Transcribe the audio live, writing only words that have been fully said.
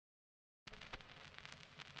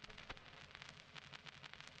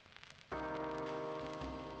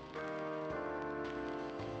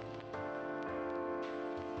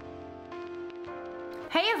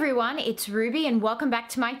Hey everyone, it's Ruby and welcome back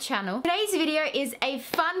to my channel. Today's video is a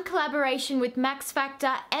fun collaboration with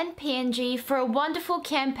MAXFACTOR and P&G for a wonderful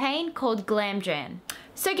campaign called GLAMJAN.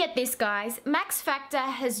 So get this guys,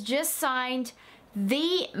 MAXFACTOR has just signed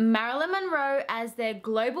the Marilyn Monroe as their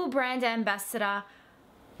global brand ambassador.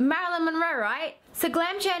 Marilyn Monroe, right? So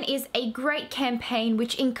GLAMJAN is a great campaign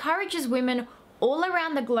which encourages women all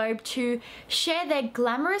around the globe to share their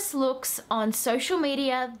glamorous looks on social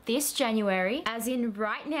media this January, as in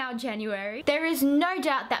right now January. There is no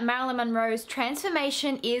doubt that Marilyn Monroe's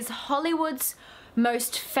transformation is Hollywood's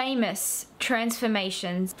most famous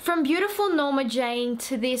transformations. From beautiful Norma Jean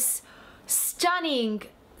to this stunning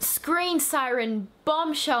screen siren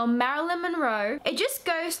bombshell Marilyn Monroe, it just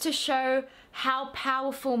goes to show how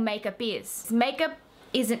powerful makeup is. Makeup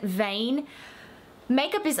isn't vain.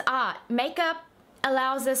 Makeup is art. Makeup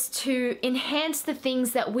allows us to enhance the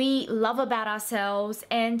things that we love about ourselves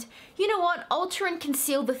and, you know what, alter and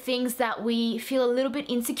conceal the things that we feel a little bit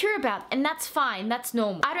insecure about, and that's fine, that's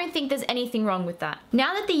normal. I don't think there's anything wrong with that.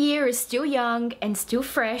 Now that the year is still young and still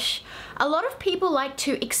fresh, a lot of people like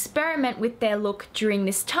to experiment with their look during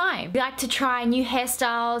this time. They like to try new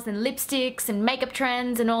hairstyles and lipsticks and makeup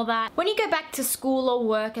trends and all that. When you go back to school or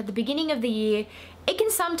work at the beginning of the year, it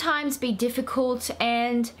can sometimes be difficult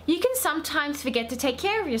and you can sometimes forget to take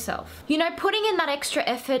care of yourself. You know, putting in that extra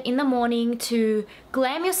effort in the morning to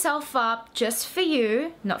glam yourself up just for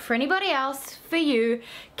you, not for anybody else, for you,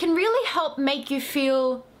 can really help make you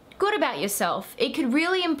feel good about yourself. It could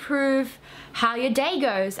really improve how your day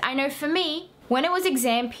goes. I know for me, when it was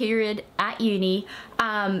exam period at uni,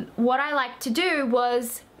 what I liked to do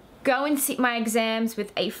was go and sit my exams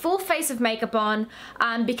with a full face of makeup on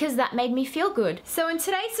because that made me feel good. So in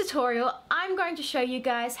today's tutorial, I'm going to show you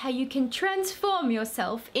guys how you can transform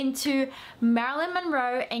yourself into Marilyn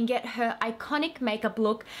Monroe and get her iconic makeup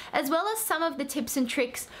look, as well as some of the tips and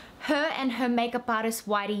tricks her and her makeup artist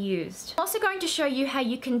Whitey used. I'm also going to show you how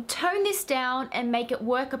you can tone this down and make it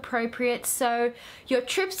work appropriate so your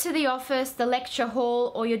trips to the office, the lecture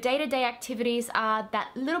hall, or your day-to-day activities are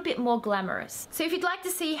that little bit more glamorous. So if you'd like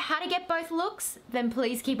to see how to get both looks, then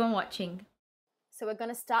please keep on watching. So we're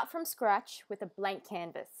going to start from scratch with a blank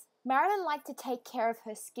canvas. Marilyn liked to take care of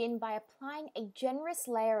her skin by applying a generous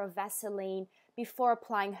layer of Vaseline before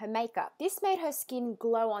applying her makeup. This made her skin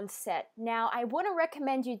glow on set. Now, I wouldn't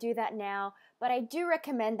recommend you do that now, but I do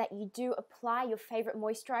recommend that you do apply your favorite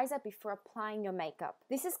moisturizer before applying your makeup.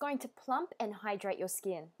 This is going to plump and hydrate your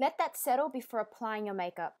skin. Let that settle before applying your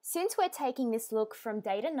makeup. Since we're taking this look from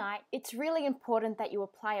day to night, it's really important that you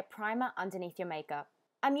apply a primer underneath your makeup.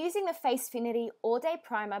 I'm using the Facefinity All Day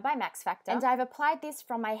Primer by MAXFACTOR, and I've applied this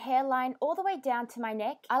from my hairline all the way down to my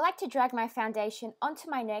neck. I like to drag my foundation onto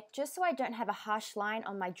my neck just so I don't have a harsh line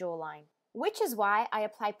on my jawline, which is why I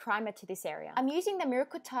apply primer to this area. I'm using the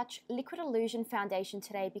Miracle Touch Liquid Illusion Foundation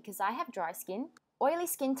today because I have dry skin. Oily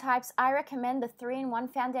skin types, I recommend the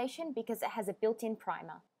 3-in-1 foundation because it has a built-in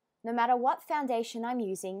primer. No matter what foundation I'm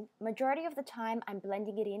using, majority of the time I'm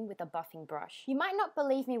blending it in with a buffing brush. You might not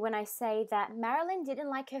believe me when I say that Marilyn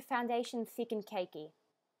didn't like her foundation thick and cakey.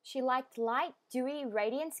 She liked light, dewy,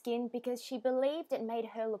 radiant skin because she believed it made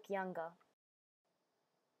her look younger.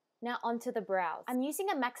 Now onto the brows. I'm using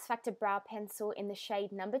a MAXFACTOR brow pencil in the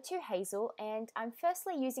shade number 2 Hazel, and I'm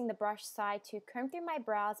firstly using the brush side to comb through my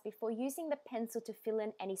brows before using the pencil to fill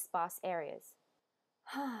in any sparse areas.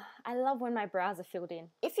 I love when my brows are filled in.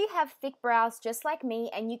 If you have thick brows just like me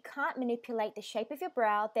and you can't manipulate the shape of your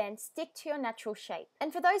brow, then stick to your natural shape.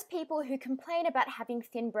 And for those people who complain about having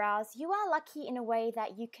thin brows, you are lucky in a way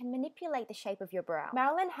that you can manipulate the shape of your brow.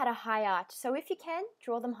 Marilyn had a high arch, so if you can,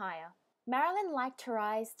 draw them higher. Marilyn liked her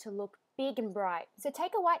eyes to look big and bright, so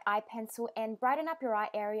take a white eye pencil and brighten up your eye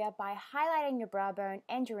area by highlighting your brow bone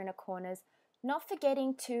and your inner corners, not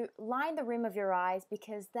forgetting to line the rim of your eyes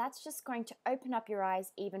because that's just going to open up your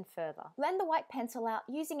eyes even further. Blend the white pencil out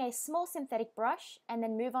using a small synthetic brush and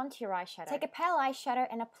then move on to your eyeshadow. Take a pale eyeshadow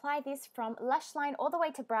and apply this from lash line all the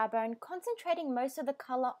way to brow bone, concentrating most of the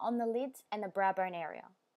color on the lids and the brow bone area.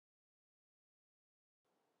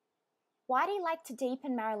 Whitey liked to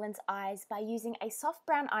deepen Marilyn's eyes by using a soft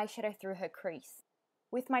brown eyeshadow through her crease.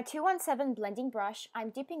 With my 217 blending brush, I'm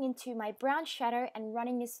dipping into my brown shadow and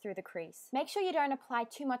running this through the crease. Make sure you don't apply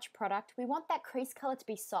too much product. We want that crease color to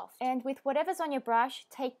be soft. And with whatever's on your brush,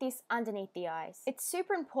 take this underneath the eyes. It's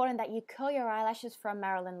super important that you curl your eyelashes for a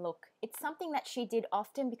Marilyn look. It's something that she did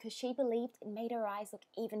often because she believed it made her eyes look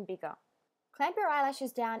even bigger. Clamp your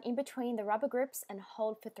eyelashes down in between the rubber grips and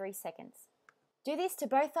hold for 3 seconds. Do this to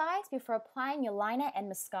both eyes before applying your liner and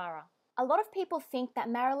mascara. A lot of people think that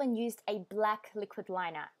Marilyn used a black liquid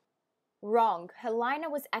liner. Wrong. Her liner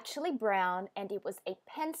was actually brown and it was a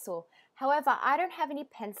pencil. However, I don't have any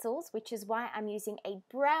pencils, which is why I'm using a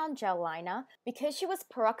brown gel liner. Because she was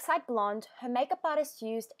peroxide blonde, her makeup artist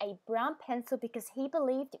used a brown pencil because he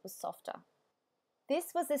believed it was softer.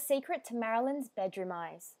 This was the secret to Marilyn's bedroom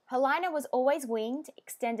eyes. Her liner was always winged,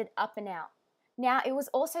 extended up and out. Now, it was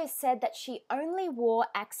also said that she only wore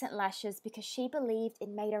accent lashes because she believed it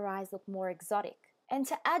made her eyes look more exotic. And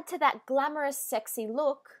to add to that glamorous, sexy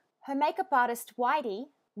look, her makeup artist, Whitey,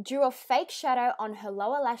 drew a fake shadow on her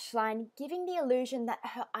lower lash line, giving the illusion that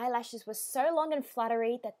her eyelashes were so long and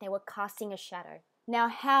fluttery that they were casting a shadow. Now,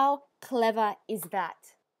 how clever is that?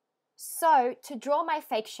 So, to draw my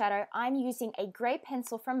fake shadow, I'm using a grey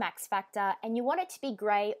pencil from MAXFACTOR, and you want it to be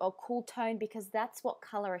grey or cool tone because that's what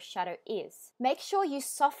colour a shadow is. Make sure you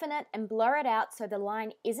soften it and blur it out so the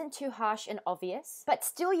line isn't too harsh and obvious, but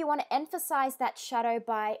still you want to emphasize that shadow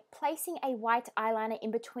by placing a white eyeliner in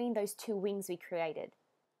between those two wings we created.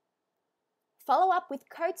 Follow up with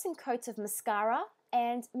coats and coats of mascara,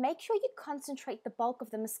 and make sure you concentrate the bulk of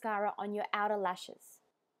the mascara on your outer lashes.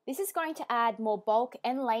 This is going to add more bulk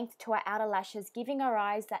and length to our outer lashes, giving our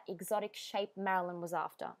eyes that exotic shape Marilyn was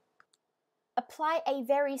after. Apply a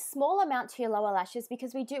very small amount to your lower lashes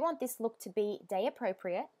because we do want this look to be day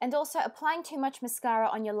appropriate. And also, applying too much mascara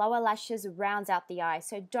on your lower lashes rounds out the eye,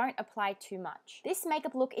 so don't apply too much. This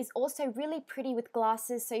makeup look is also really pretty with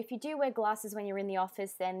glasses, so if you do wear glasses when you're in the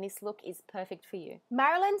office, then this look is perfect for you.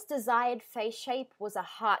 Marilyn's desired face shape was a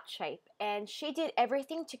heart shape, and she did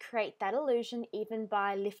everything to create that illusion, even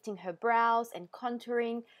by lifting her brows and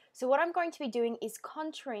contouring. So what I'm going to be doing is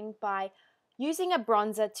contouring by using a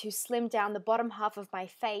bronzer to slim down the bottom half of my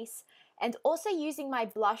face, and also using my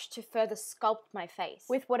blush to further sculpt my face.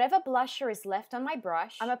 With whatever blusher is left on my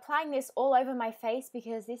brush, I'm applying this all over my face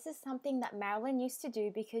because this is something that Marilyn used to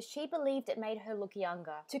do because she believed it made her look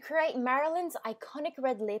younger. To create Marilyn's iconic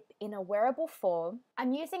red lip in a wearable form,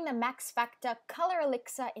 I'm using the MAXFACTOR Color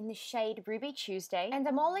Elixir in the shade Ruby Tuesday, and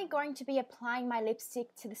I'm only going to be applying my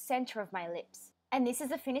lipstick to the center of my lips. And this is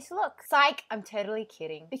the finished look. Psych, I'm totally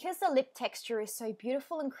kidding. Because the lip texture is so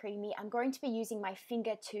beautiful and creamy, I'm going to be using my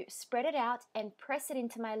finger to spread it out and press it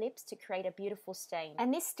into my lips to create a beautiful stain.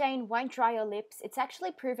 And this stain won't dry your lips. It's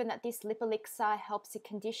actually proven that this lip elixir helps to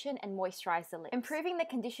condition and moisturize the lips, improving the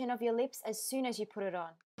condition of your lips as soon as you put it on.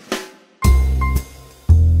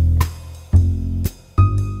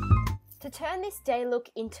 To turn this day look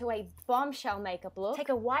into a bombshell makeup look, take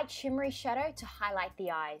a white shimmery shadow to highlight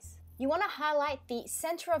the eyes. You want to highlight the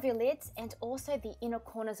center of your lids and also the inner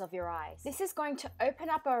corners of your eyes. This is going to open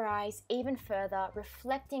up our eyes even further,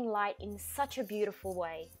 reflecting light in such a beautiful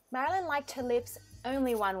way. Marilyn liked her lips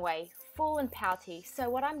only one way, full and pouty. So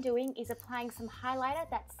what I'm doing is applying some highlighter,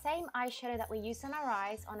 that same eyeshadow that we use on our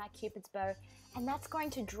eyes on our Cupid's bow, and that's going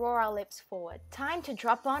to draw our lips forward. Time to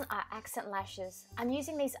drop on our accent lashes. I'm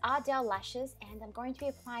using these Ardell lashes and I'm going to be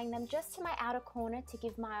applying them just to my outer corner to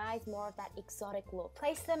give my eyes more of that exotic look.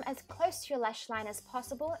 Place them as close to your lash line as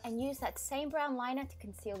possible and use that same brown liner to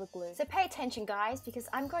conceal the glue. So pay attention guys, because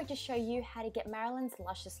I'm going to show you how to get Marilyn's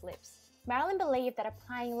luscious lips. Marilyn believed that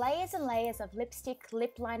applying layers and layers of lipstick,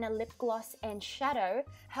 lip liner, lip gloss and shadow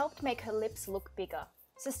helped make her lips look bigger.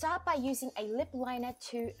 So start by using a lip liner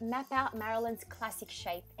to map out Marilyn's classic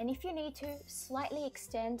shape, and if you need to, slightly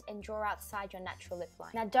extend and draw outside your natural lip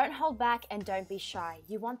line. Now don't hold back and don't be shy.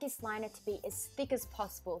 You want this liner to be as thick as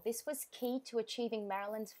possible. This was key to achieving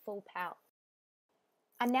Marilyn's full pout.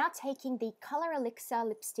 I'm now taking the Color Elixir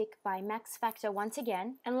lipstick by MAXFACTOR once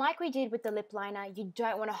again, and like we did with the lip liner, you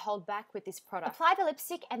don't want to hold back with this product. Apply the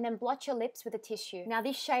lipstick and then blot your lips with a tissue. Now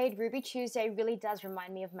this shade, Ruby Tuesday, really does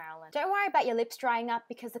remind me of Marilyn. Don't worry about your lips drying up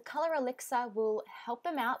because the Color Elixir will help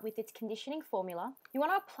them out with its conditioning formula. You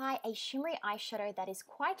want to apply a shimmery eyeshadow that is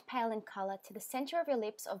quite pale in color to the center of your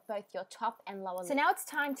lips of both your top and lower lip. So now it's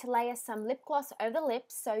time to layer some lip gloss over the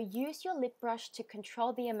lips, so use your lip brush to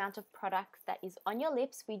control the amount of product that is on your lips.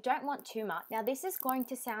 We don't want too much. Now this is going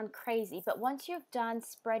to sound crazy, but once you've done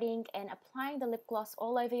spreading and applying the lip gloss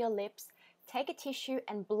all over your lips, take a tissue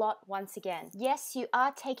and blot once again. Yes, you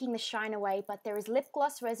are taking the shine away, but there is lip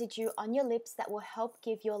gloss residue on your lips that will help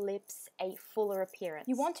give your lips a fuller appearance.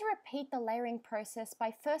 You want to repeat the layering process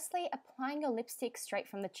by firstly applying your lipstick straight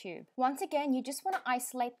from the tube. Once again, you just want to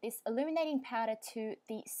isolate this illuminating powder to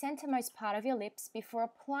the centermost part of your lips before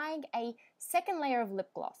applying a second layer of lip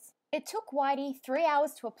gloss. It took Whitey 3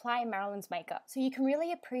 hours to apply Marilyn's makeup, so you can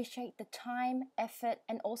really appreciate the time, effort,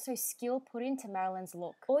 and also skill put into Marilyn's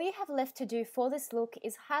look. All you have left to do for this look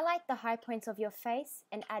is highlight the high points of your face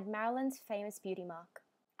and add Marilyn's famous beauty mark.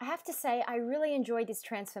 I have to say, I really enjoyed this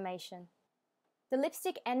transformation. The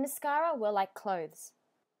lipstick and mascara were like clothes.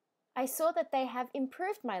 I saw that they have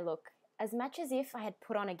improved my look, as much as if I had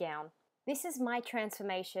put on a gown. This is my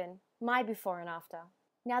transformation, my before and after.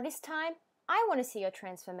 Now this time, I want to see your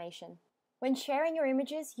transformation. When sharing your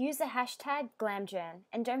images, use the hashtag GLAMJAN,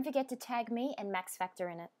 and don't forget to tag me and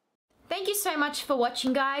MAXFACTOR in it. Thank you so much for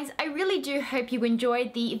watching, guys. I really do hope you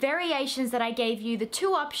enjoyed the variations that I gave you, the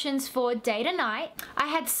two options for day to night. I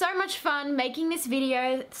had so much fun making this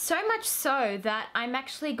video, so much so that I'm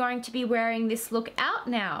actually going to be wearing this look out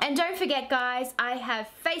now. And don't forget, guys, I have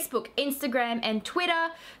Facebook, Instagram, and Twitter,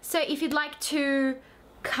 so if you'd like to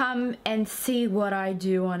come and see what I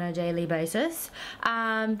do on a daily basis,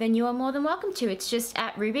 then you are more than welcome to. It's just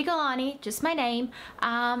at RubyGolani, just my name.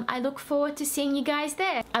 I look forward to seeing you guys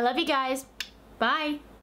there. I love you guys. Bye.